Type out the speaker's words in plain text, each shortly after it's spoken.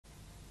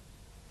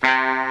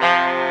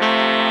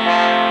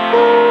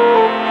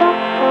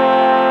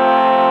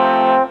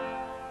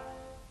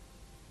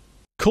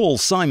Call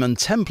Simon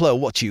Templar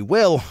what you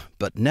will,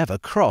 but never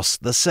cross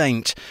the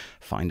saint.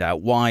 Find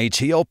out why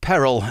to your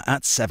peril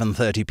at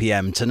 7:30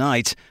 p.m.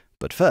 tonight.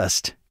 But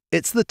first,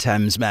 it's the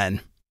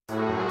Thamesmen.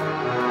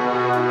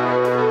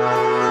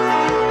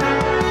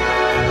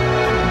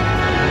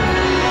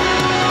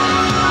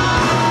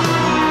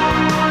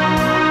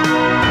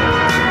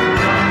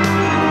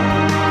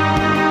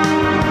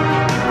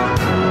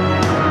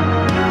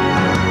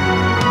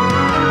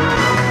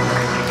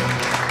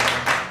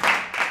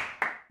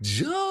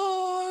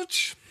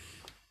 George!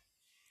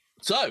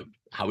 So,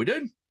 how are we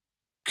doing?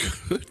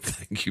 Good,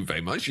 thank you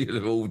very much.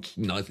 You're all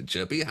nice and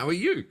chirpy. How are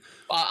you?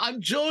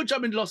 I'm George.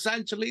 I'm in Los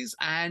Angeles,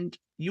 and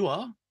you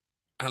are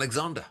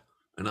Alexander.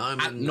 And I'm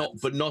in...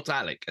 not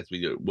Alec, as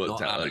we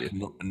worked out Alec,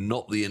 earlier.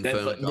 Not the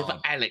infirm gardener. Never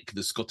Alec,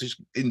 the Scottish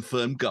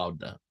infirm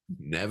gardener.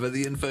 Never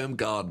the infirm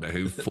gardener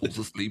who falls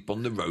asleep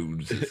on the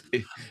roads.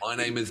 My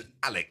name is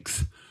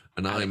Alex,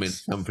 and I'm in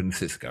San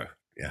Francisco.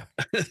 Yeah.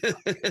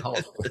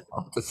 hard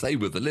to say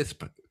with a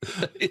lisp.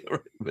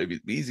 Maybe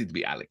it's easy to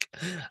be Alec.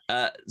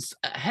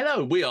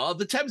 Hello, we are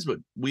the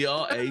Thamesmen. We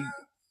are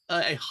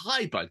a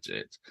high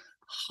budget,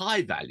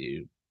 high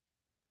value,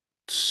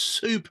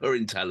 super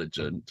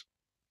intelligent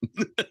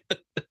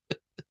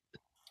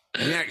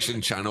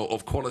reaction channel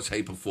of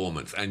quality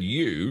performance. And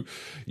you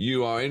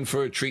are in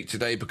for a treat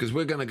today, because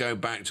we're going to go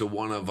back to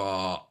one of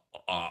our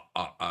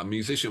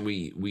musician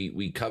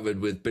we covered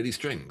with Billy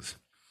Strings.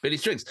 Billy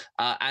Strings,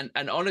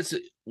 and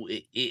honestly,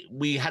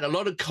 we had a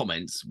lot of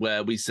comments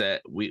where we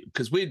said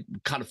because we'd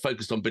kind of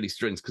focused on Billy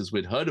Strings because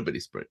we'd heard of Billy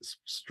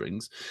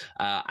Strings,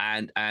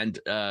 and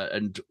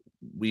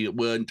we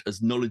weren't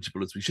as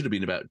knowledgeable as we should have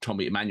been about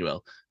Tommy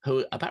Emmanuel,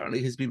 who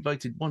apparently has been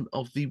voted one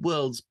of the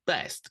world's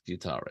best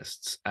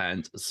guitarists,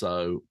 and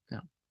so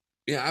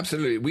yeah,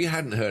 absolutely, we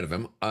hadn't heard of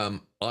him.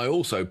 I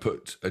also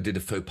did a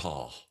faux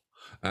pas.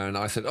 And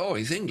I said, oh,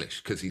 he's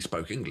English, because he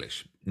spoke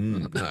English.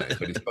 No, but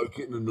he spoke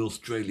it in an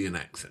Australian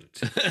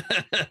accent.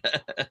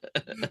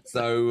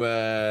 So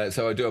I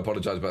do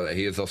apologise about that.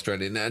 He is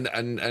Australian.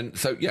 And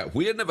so, yeah,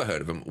 we had never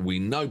heard of him. We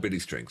know Billy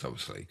Strings,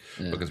 obviously,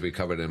 because we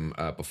covered him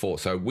before.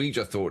 So we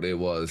just thought it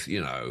was,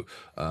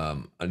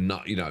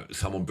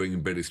 someone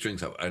bringing Billy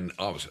Strings up. And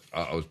I was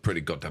pretty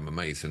goddamn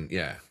amazed. And,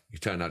 yeah, he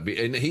turned out to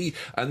be...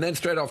 And then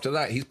straight after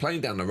that, he's playing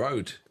down the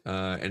road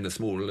in a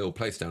small little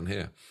place down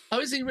here. Oh,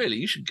 is he really?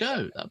 You should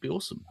go. That'd be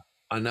awesome.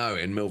 I know,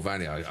 in Mill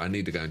Valley. I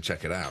need to go and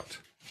check it out.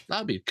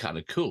 That'd be kind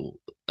of cool.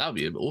 That'd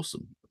be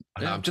awesome.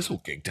 Yeah. I'm just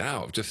all gigged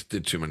out. I've just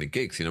did too many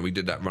gigs. We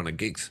did that run of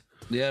gigs.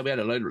 Yeah, we had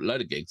a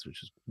load of gigs,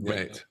 which was great.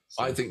 Right.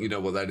 So. I think you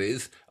know what that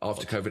is.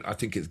 After COVID, I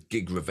think it's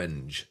gig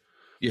revenge.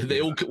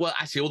 Yeah,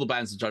 actually, all the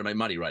bands are trying to make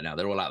money right now.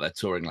 They're all out there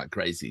touring like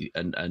crazy,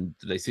 and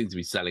they seem to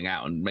be selling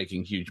out and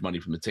making huge money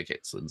from the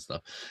tickets and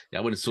stuff. Yeah,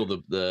 I went and saw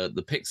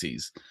the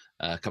Pixies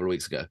a couple of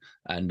weeks ago,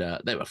 and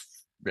they were.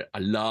 I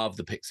love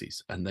the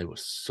Pixies, and they were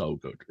so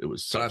good. It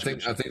was so. I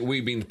think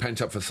we've been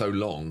pent up for so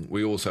long.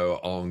 We also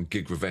are on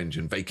gig revenge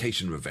and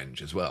vacation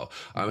revenge as well.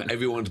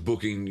 Everyone's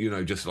booking,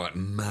 just like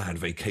mad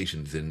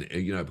vacations in,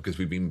 because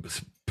we've been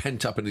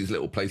pent up in these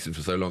little places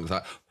for so long.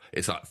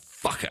 It's like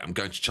fuck it, I'm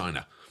going to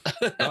China.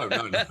 No.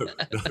 Fuck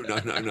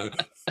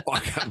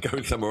it, I'm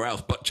going somewhere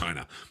else but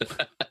China.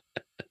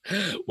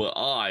 Well,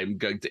 I'm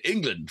going to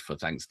England for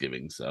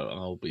Thanksgiving, so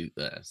I'll be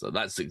there. So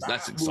that's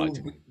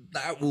exciting.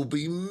 That will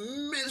be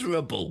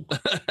miserable.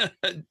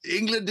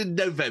 England in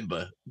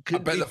November. I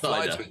bet the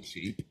flights were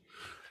cheap.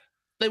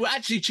 They were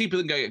actually cheaper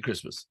than going at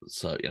Christmas,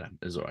 so it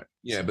was all right.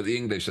 Yeah, but the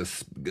English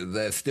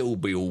they'll still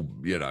be all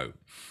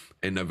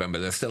in November.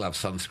 They'll still have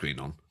sunscreen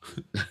on.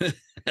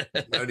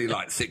 Only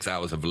like 6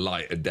 hours of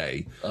light a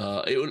day.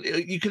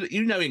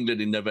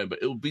 England in November.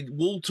 It will be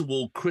wall to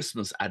wall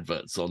Christmas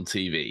adverts on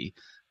TV.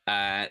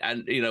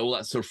 And all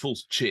that sort of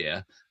false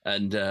cheer,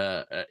 and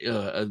then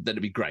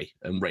it'd be grey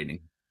and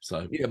raining.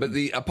 So yeah, but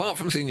apart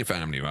from seeing your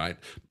family, right?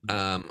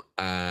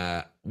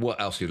 What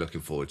else are you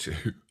looking forward to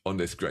on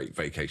this great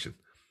vacation?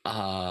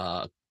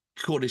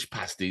 Cornish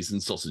pasties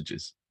and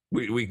sausages.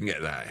 We can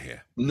get that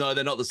here. No,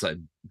 they're not the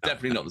same.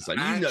 Definitely not the same.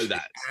 You know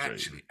that.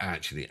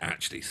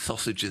 Actually,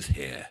 sausages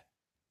here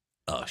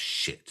are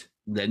shit.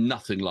 They're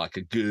nothing like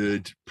a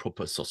good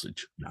proper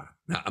sausage. No.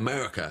 Now,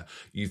 America,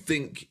 you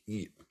think...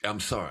 I'm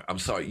sorry.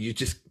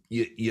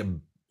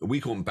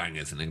 We call them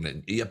bangers in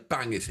England. Your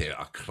bangers here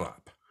are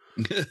crap.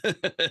 They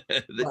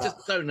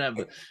just don't have,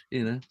 But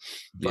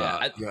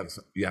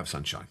you have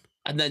sunshine.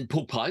 And then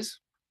pork pies.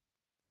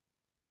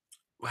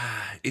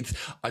 I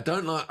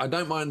don't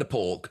mind the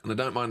pork and I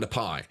don't mind the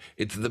pie.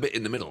 It's the bit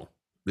in the middle,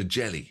 the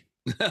jelly.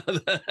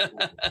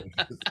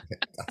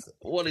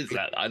 What is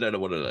that? I don't know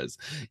what it is.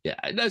 Yeah,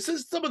 no. So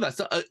some of that.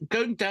 So,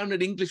 going down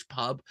an English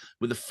pub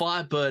with a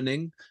fire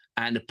burning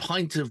and a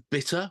pint of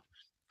bitter.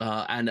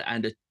 And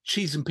a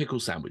cheese and pickle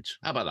sandwich.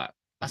 How about that?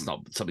 That's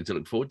not something to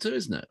look forward to,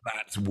 isn't it?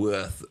 That's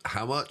worth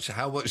how much?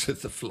 How much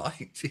is the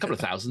flight? A couple of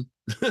thousand.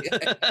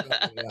 Yeah.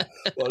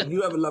 Well,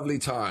 you have a lovely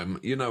time.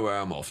 You know where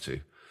I'm off to.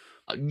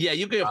 Yeah,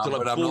 you're going up to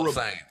like but I'm not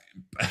saying.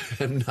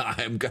 No,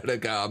 I'm gonna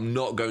go. I'm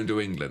not going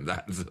to England.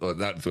 That's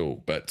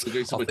all. But you're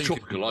going somewhere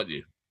tropical, aren't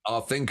you?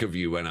 I'll think of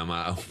you when I'm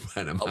out.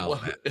 When I'm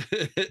out there.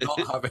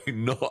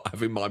 Not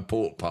having my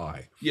pork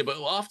pie. Yeah, but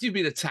after you've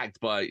been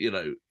attacked by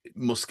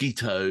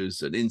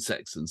mosquitoes and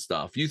insects and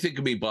stuff, you think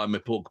of me by my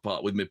pork pie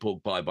with my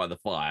pork pie by the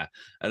fire,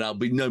 and I'll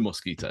be no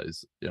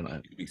mosquitoes. You'll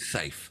be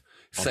safe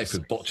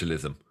with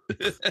botulism.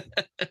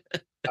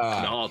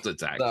 Heart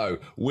attack. So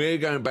we're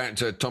going back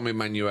to Tommy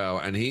Emmanuel,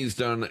 and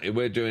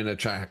we're doing a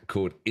track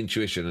called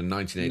Intuition in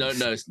 1986.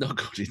 No, it's not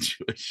called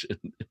Intuition.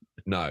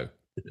 No.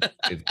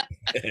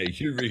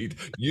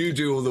 You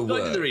do all the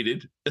work. I do the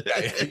reading.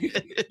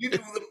 You do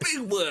all the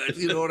big words,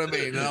 you know what I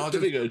mean? And I'm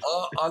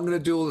going to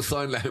do all the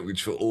sign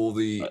language for all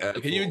the...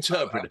 can you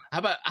interpret it? How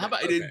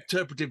about an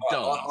interpretive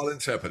dance? I'll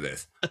interpret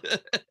this.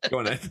 Go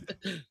on then.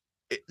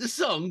 The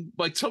song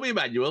by Tommy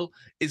Emmanuel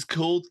is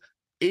called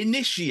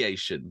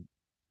Initiation.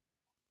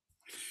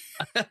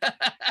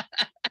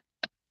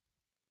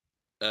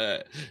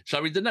 Shall I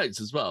read the notes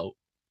as well?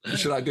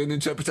 Should I do an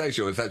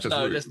interpretation, or is that just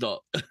no? rude? Let's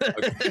not.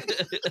 Okay.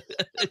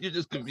 You're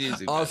just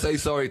confusing. I'll say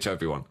sorry to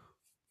everyone.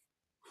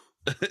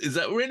 Is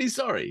that really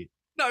sorry?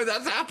 No,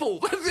 that's Apple.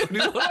 That's the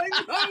only one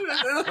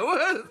I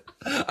know.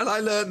 And I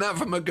learned that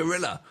from a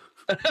gorilla.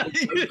 Not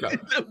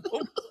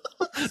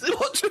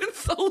to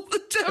insult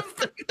the deaf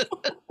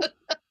people.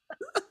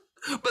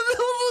 But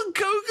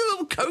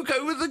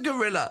Coco was a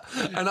gorilla.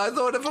 And I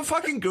thought, if a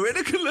fucking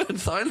gorilla can learn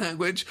sign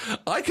language,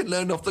 I can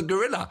learn off the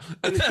gorilla.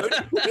 And the only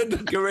word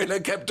the gorilla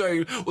kept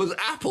doing was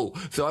apple.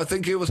 So I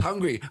think he was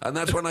hungry. And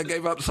that's when I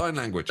gave up sign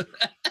language.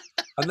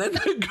 And then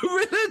the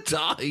gorilla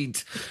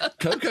died.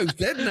 Coco's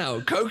dead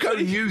now. Coco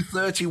knew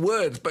 30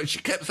 words, but she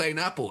kept saying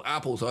apple,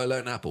 so I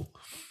learned apple.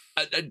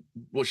 And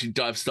what, she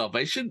died of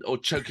starvation or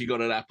choking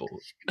on an apple?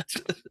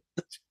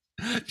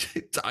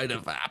 She died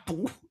of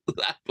apple.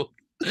 Apple.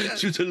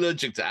 She was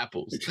allergic to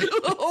apples.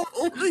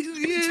 All these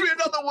years. Give me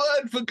another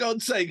word, for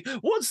God's sake.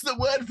 What's the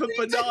word for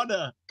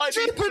banana?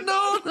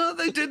 Banana.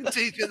 They didn't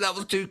teach her. That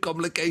was too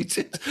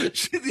complicated.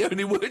 The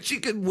only word she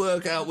could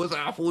work out was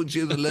apple, and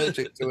she was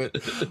allergic to it.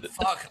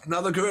 Fuck,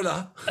 another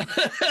gorilla.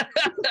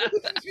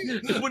 You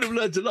would have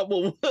learned a lot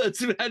more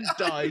words if it hadn't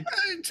died.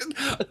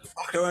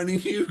 Fuck, her only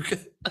knew.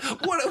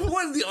 What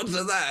are the odds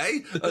of that,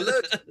 eh?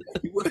 Allergic to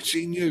the word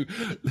she knew.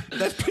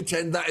 Let's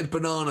pretend that is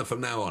banana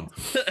from now on.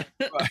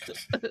 Right.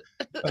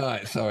 All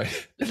right, sorry.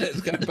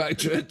 Let's go back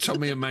to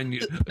Tommy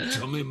Emmanuel.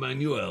 Tommy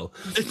Emmanuel.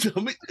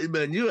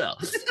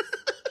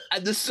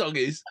 And the song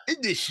is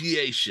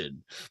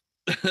Initiation.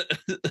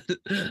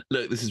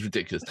 Look, this is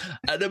ridiculous.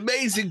 An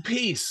amazing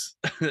piece.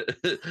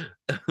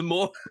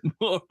 more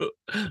a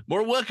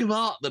work of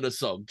art than a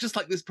song, just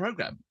like this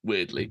program,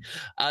 weirdly.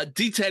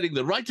 Detailing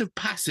the rite of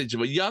passage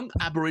of a young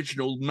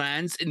Aboriginal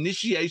man's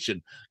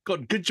initiation.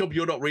 God, good job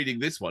you're not reading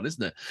this one,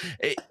 isn't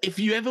it? If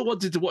you ever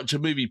wanted to watch a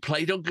movie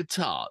played on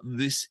guitar,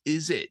 this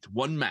is it.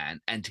 One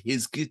man and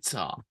his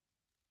guitar.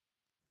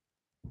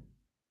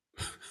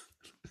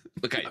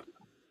 Okay.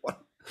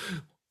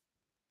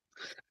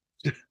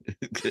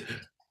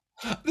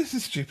 This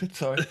is stupid,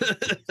 sorry.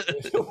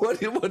 What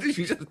did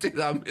you just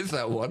do? I missed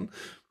that one.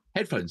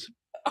 Headphones.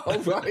 Oh,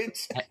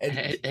 right.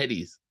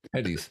 Headies.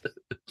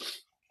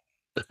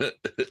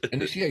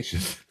 Initiation.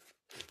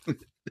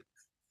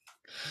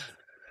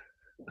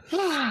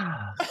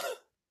 All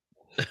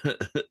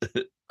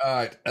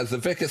right, as the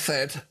vicar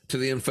said to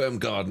the infirm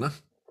gardener,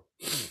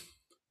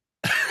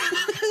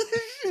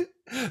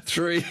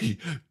 3,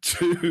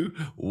 2,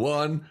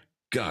 1,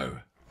 go.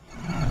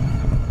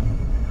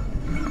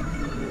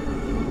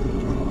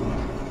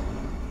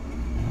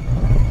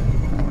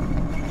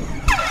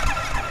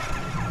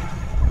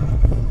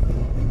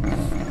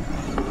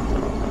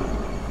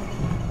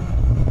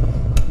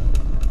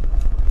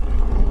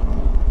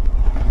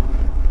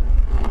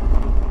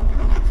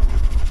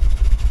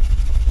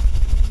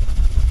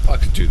 I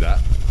could do that.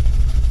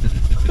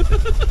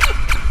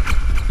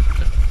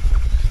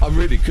 I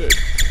really could.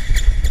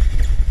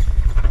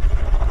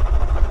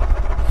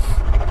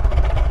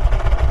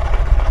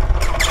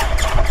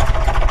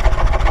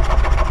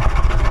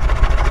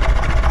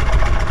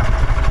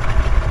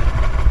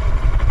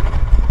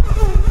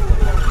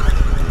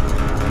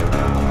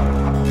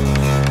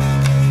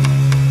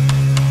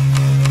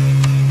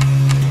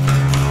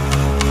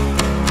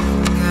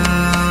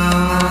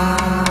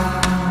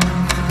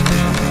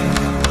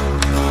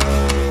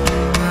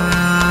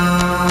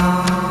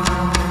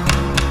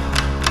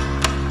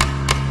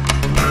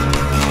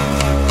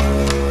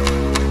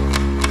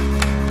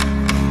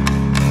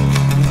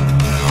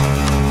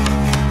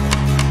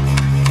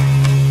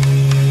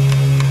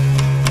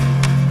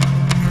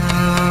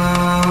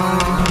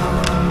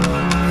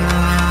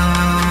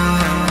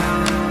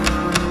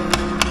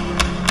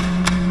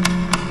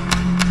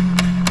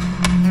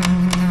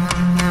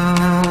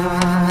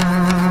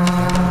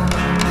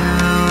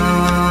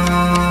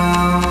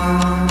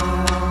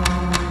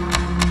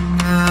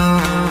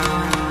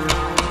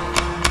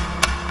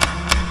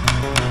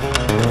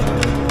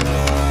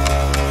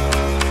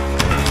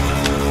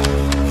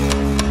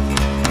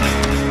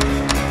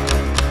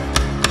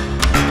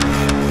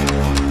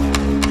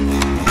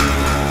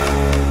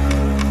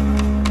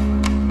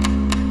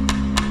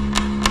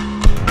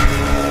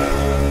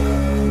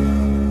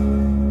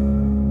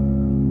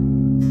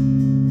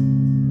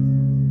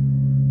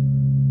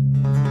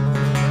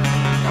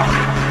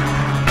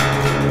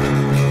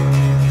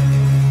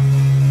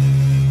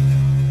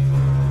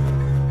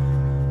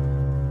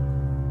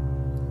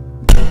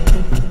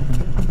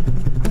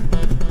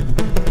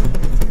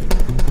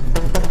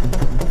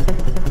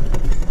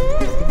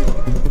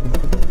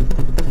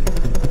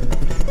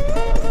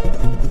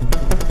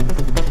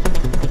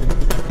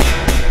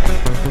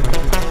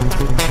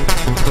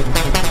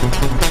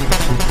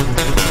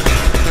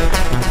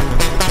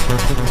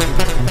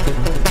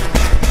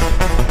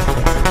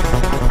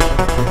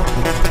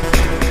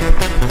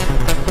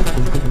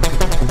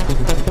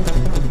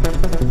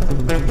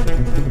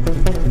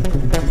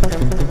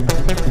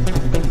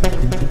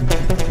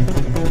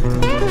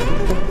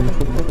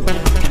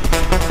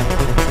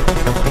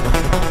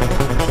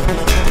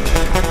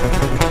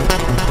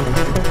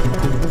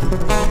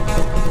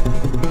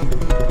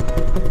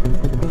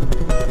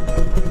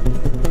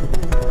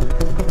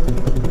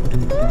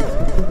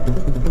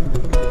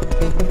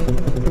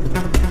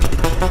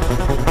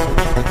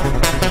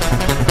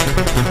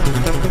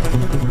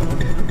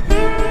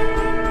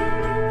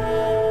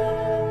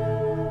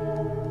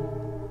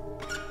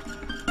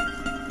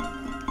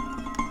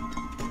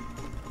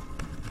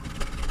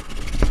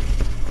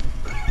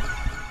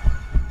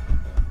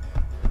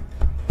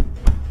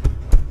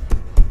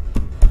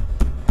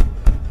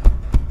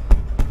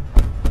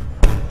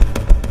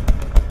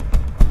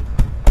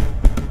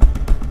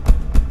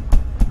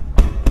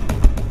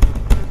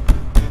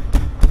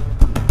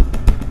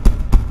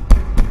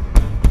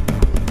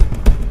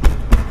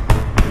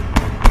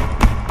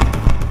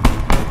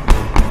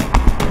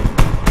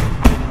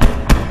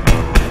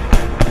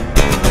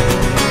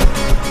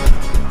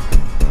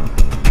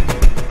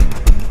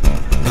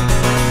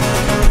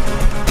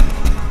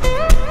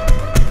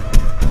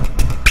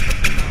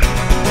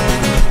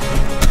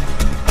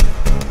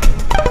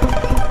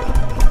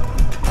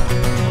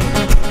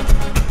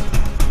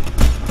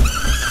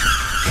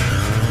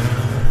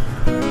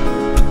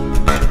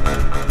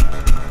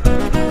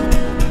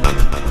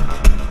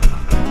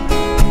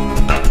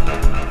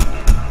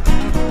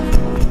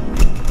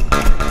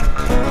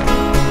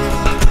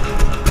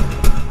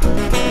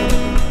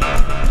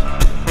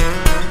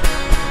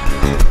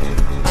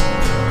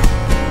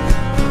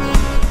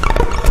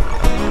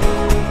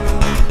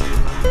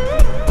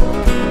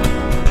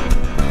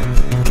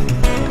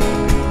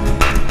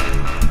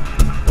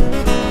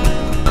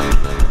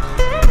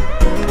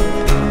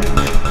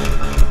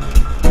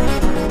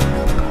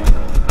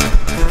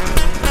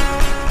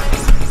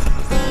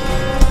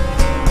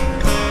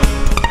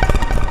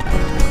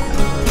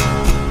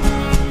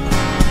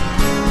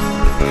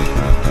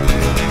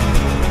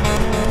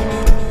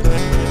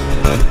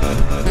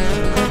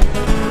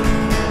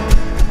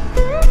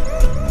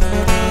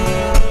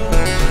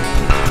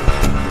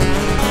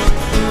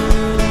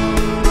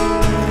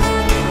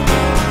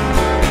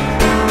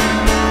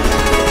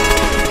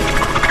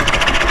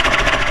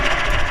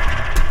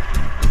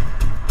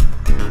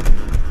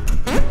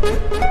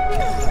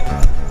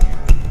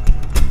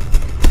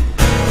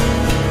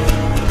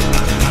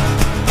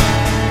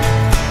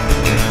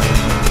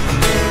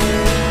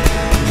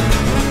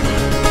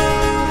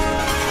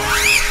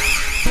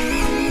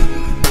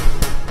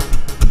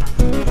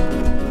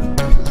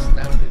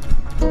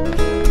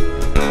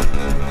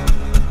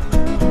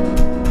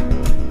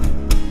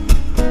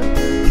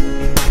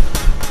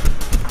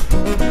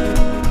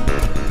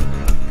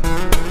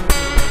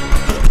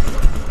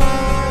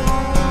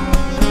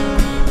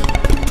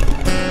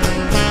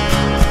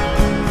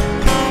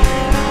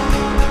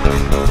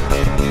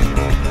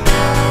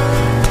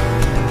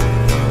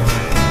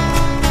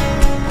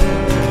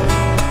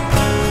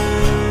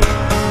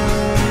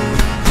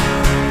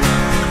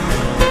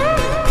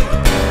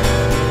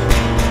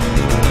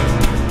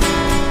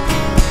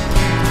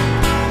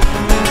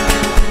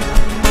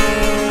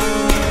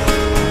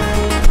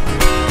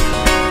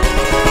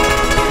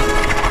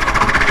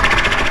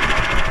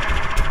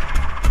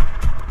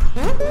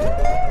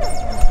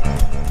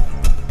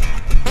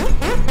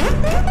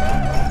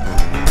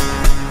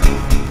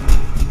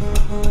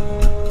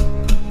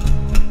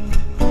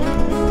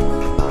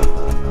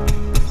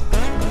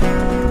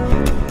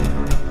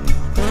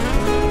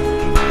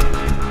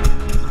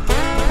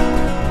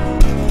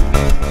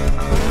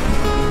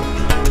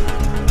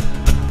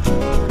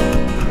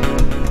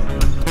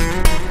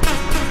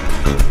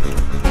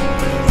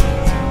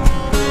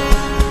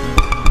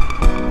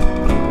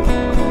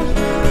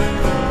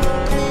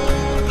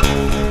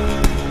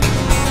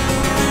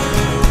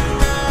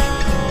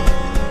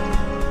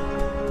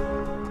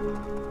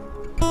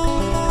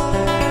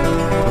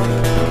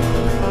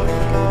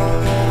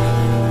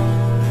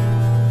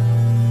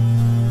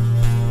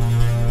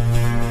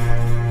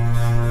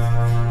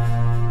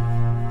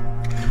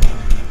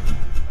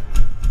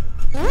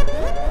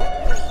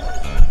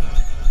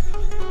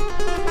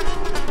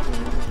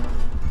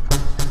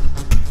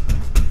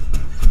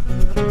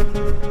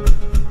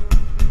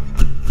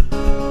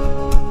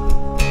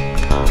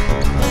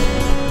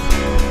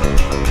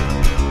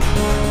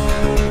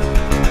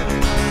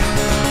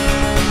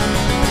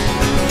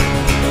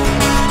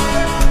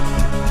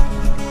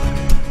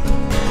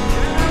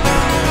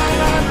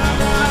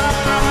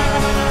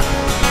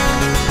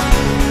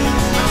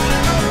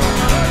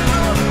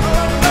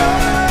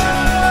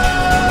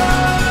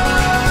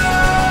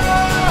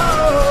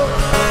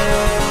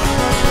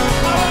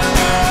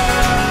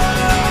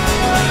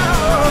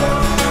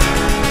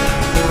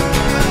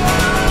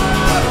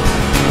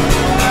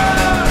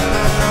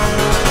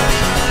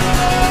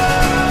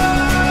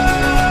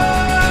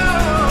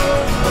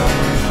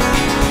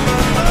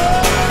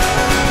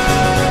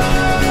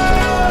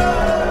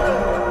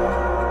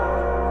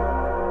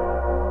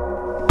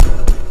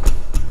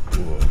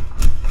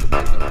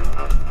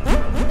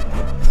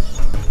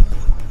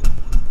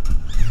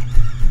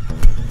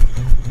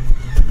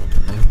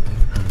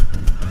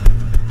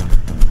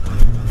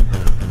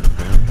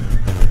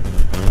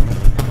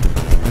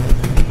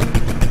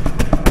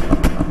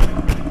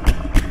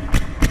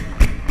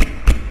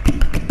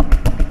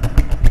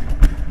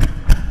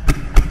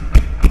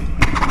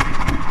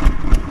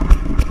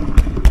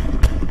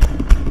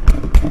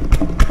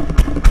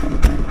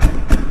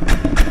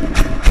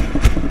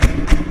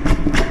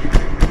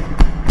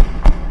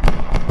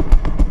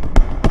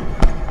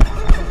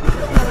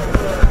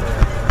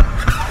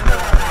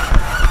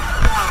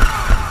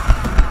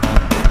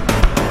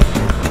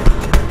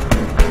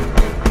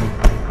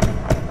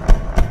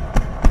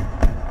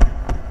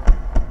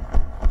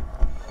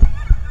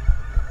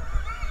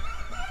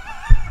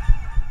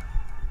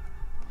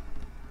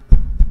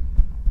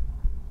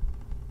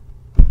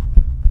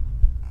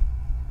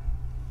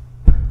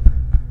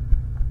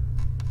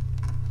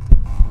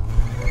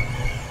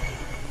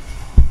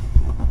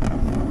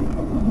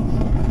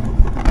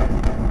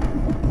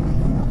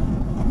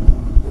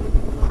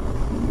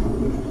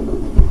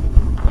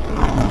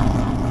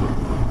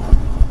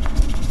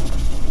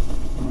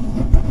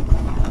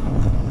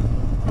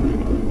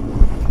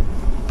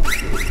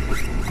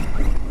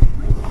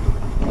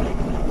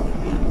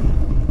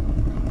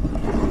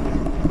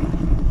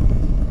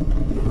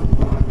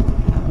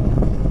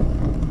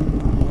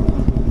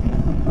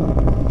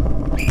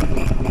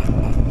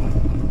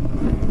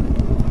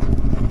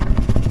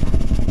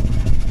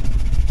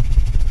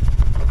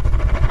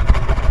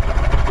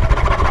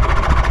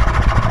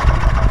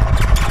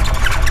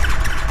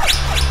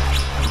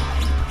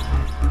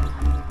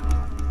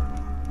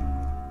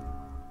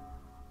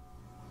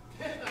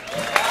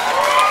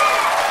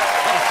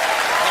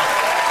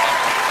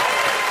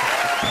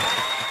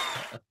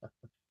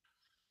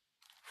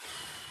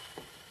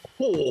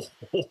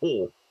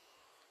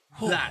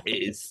 That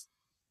is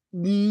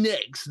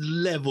next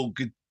level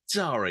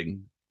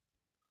guitaring.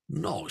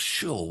 Not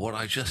sure what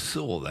I just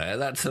saw there.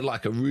 That's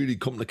like a really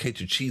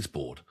complicated cheese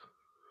board.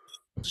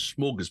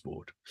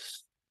 Smorgasbord.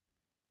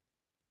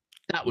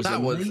 That was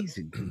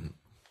amazing.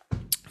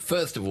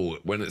 First of all,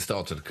 when it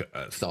started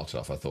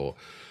off, I thought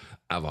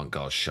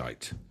avant-garde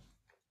shite.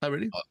 Oh,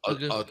 really?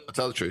 I'll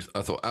tell the truth.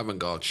 I thought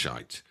avant-garde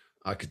shite.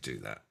 I could do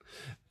that.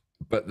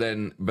 But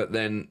then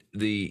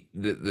the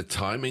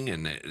timing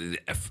and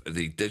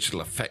the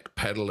digital effect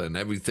pedal and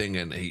everything,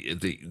 and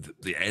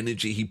the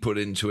energy he put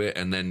into it,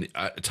 and then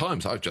at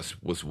times I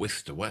just was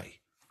whisked away.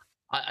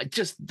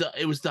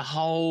 It was the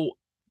whole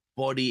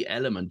body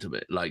element of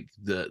it, like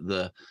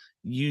the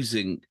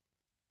using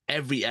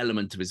every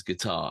element of his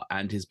guitar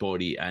and his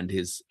body and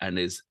his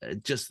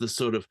just the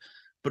sort of,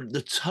 but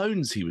the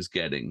tones he was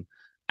getting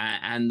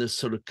and the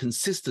sort of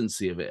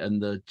consistency of it,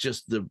 and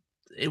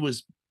it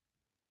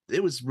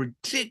was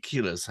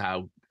ridiculous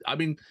how, I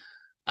mean,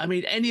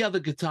 any other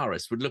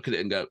guitarist would look at it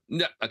and go,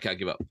 no, okay, I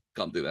give up.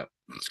 Can't do that.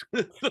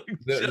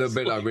 the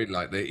bit I really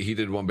like, he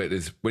did one bit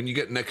is when you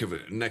get neck of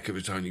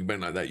a tone, you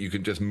bend like that, you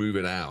can just move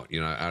it out,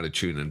 out of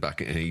tune and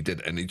back. And he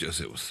did, and it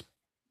was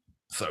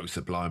so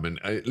sublime. And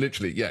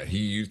literally, yeah, he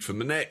used from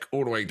the neck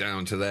all the way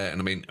down to there.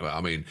 And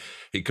I mean,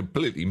 he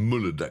completely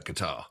mullered that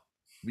guitar.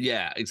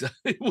 Yeah,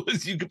 exactly. It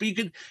was, you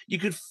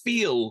could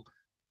feel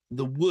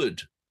the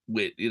wood.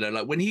 With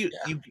like when you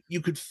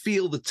could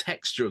feel the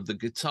texture of the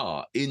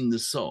guitar in the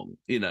song,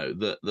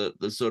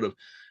 the sort of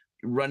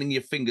running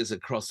your fingers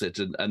across it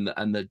and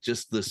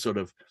the sort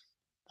of,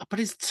 but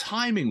his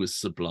timing was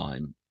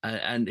sublime,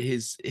 and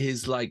his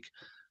like,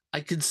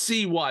 I could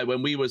see why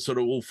when we were sort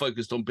of all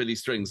focused on Billy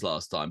Strings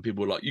last time,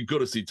 people were like, you've got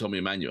to see Tommy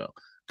Emmanuel,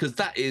 because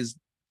that is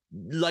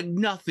like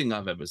nothing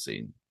I've ever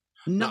seen.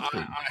 Nothing.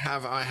 No,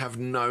 I have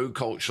no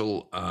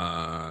cultural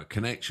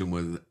connection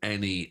with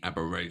any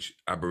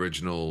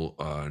Aboriginal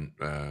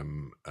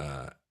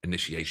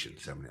initiation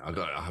ceremony. I've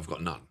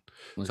got none.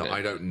 Okay. So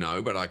I don't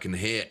know, but I can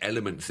hear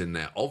elements in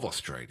there of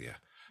Australia.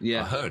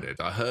 Yeah, I heard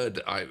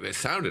it. It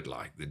sounded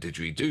like the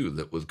didgeridoo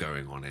that was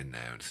going on in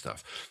there and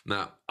stuff.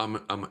 Now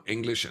I'm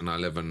English and I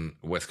live in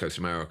West Coast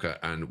America,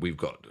 and we've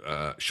got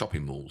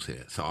shopping malls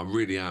here, so I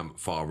really am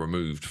far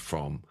removed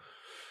from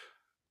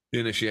the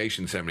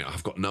initiation ceremony.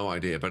 I've got no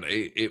idea, but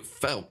it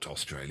felt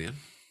Australian.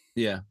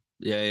 Yeah.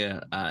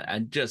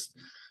 And just,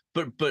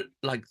 but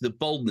like the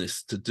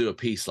boldness to do a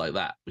piece like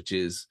that, which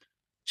is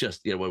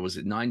just, what was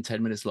it, 9-10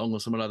 minutes long or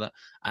something like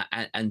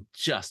that, and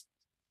just,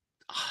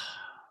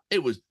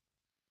 it was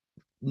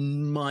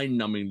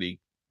mind-numbingly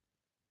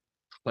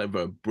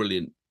clever,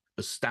 brilliant,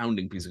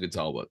 astounding piece of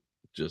guitar work.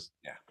 Just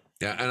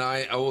yeah. And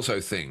I also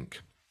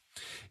think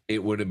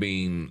it would have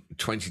been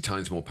 20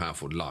 times more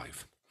powerful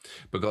live.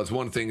 Because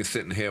one thing is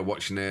sitting here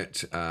watching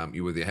it,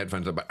 you with your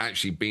headphones on, but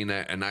actually being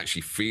there and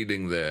actually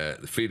feeling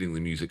the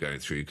music going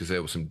through, because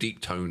there were some deep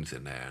tones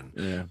in there,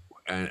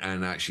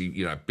 and actually,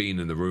 being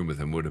in the room with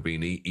them would have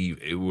been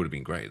it would have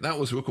been great. That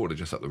was recorded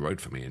just up the road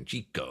for me in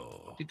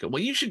Chico.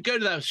 Well, you should go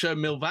to that show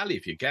Mill Valley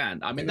if you can.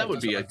 I mean, that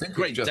would be a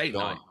great date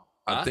night.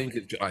 I think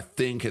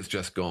it's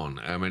just gone.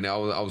 I mean, I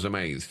was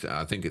amazed.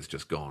 I think it's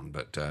just gone.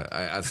 But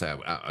I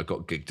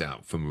got gigged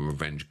out from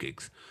revenge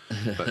gigs.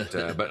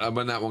 But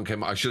when that one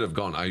came, I should have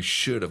gone.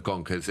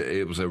 Because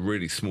it was a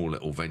really small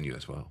little venue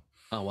as well.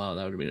 Oh wow,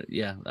 that would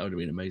have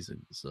been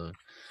amazing. So,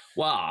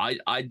 wow,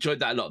 I enjoyed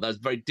that a lot. That was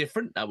very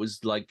different. That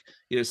was like,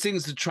 seeing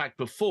as the track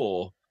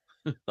before,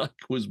 like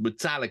was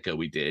Metallica.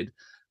 We did.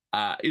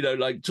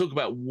 Like talk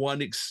about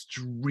one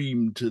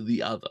extreme to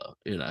the other.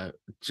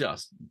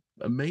 Just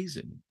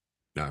amazing.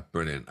 No,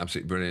 brilliant,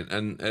 absolutely brilliant.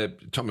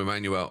 And Tommy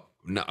Emmanuel,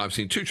 now I've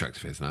seen 2 tracks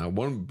of his now,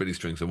 one with Billy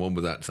Strings and one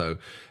with that. So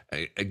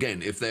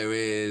again, if there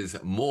is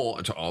more,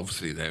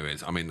 obviously there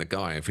is. I mean, the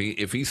guy,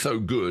 if he's so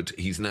good,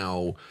 he's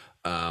now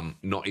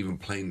not even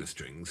playing the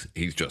strings;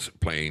 he's just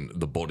playing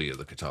the body of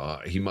the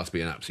guitar. He must be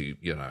an absolute,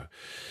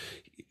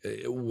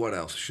 What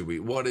else should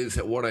we? What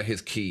are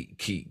his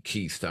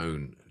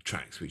keystone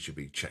tracks we should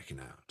be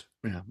checking out?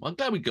 Yeah, well, I'm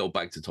glad we go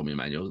back to Tommy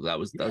Emmanuel. That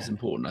was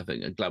important, I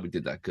think. I'm glad we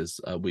did that,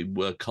 because we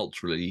were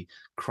culturally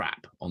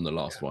crap on the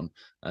last one,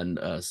 and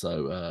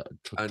so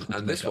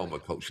and this one we're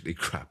culturally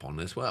crap on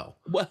as well.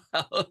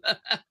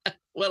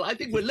 Well, I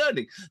think we're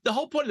learning. The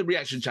whole point of the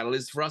reaction channel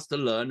is for us to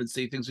learn and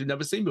see things we've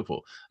never seen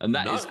before, and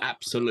that is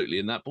absolutely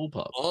in that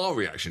ballpark. Our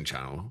reaction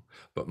channel,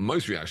 but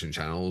most reaction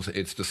channels,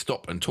 it's to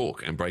stop and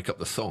talk and break up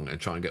the song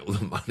and try and get all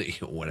the money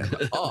or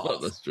whatever.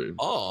 That's true.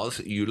 Ours,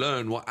 you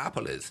learn what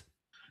Apple is.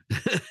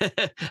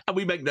 And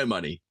we make no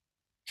money,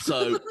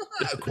 so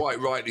quite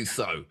rightly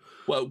so.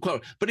 Well,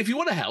 but if you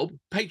want to help,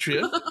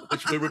 Patreon,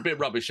 which we're a bit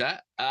rubbish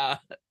at, and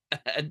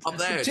up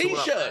there,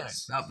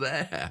 t-shirts up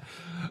there.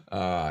 All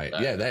right,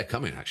 yeah, they're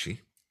coming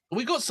actually.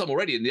 We got some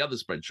already in the other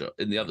spreadshirt.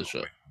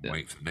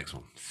 Wait for the next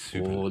one.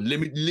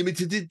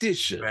 Limited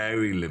edition.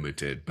 Very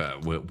limited,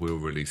 but we'll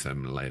release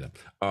them later.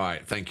 All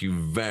right, thank you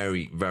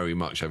very, very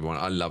much, everyone.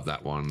 I love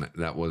that one.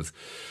 That was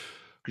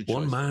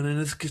One Man and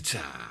His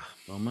Guitar.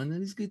 One Man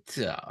and His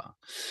Guitar.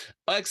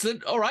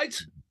 Excellent. All right.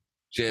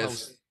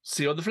 Cheers.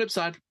 See you on the flip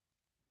side.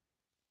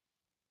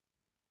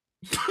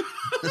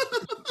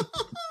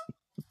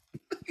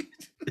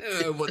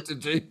 What to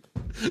do?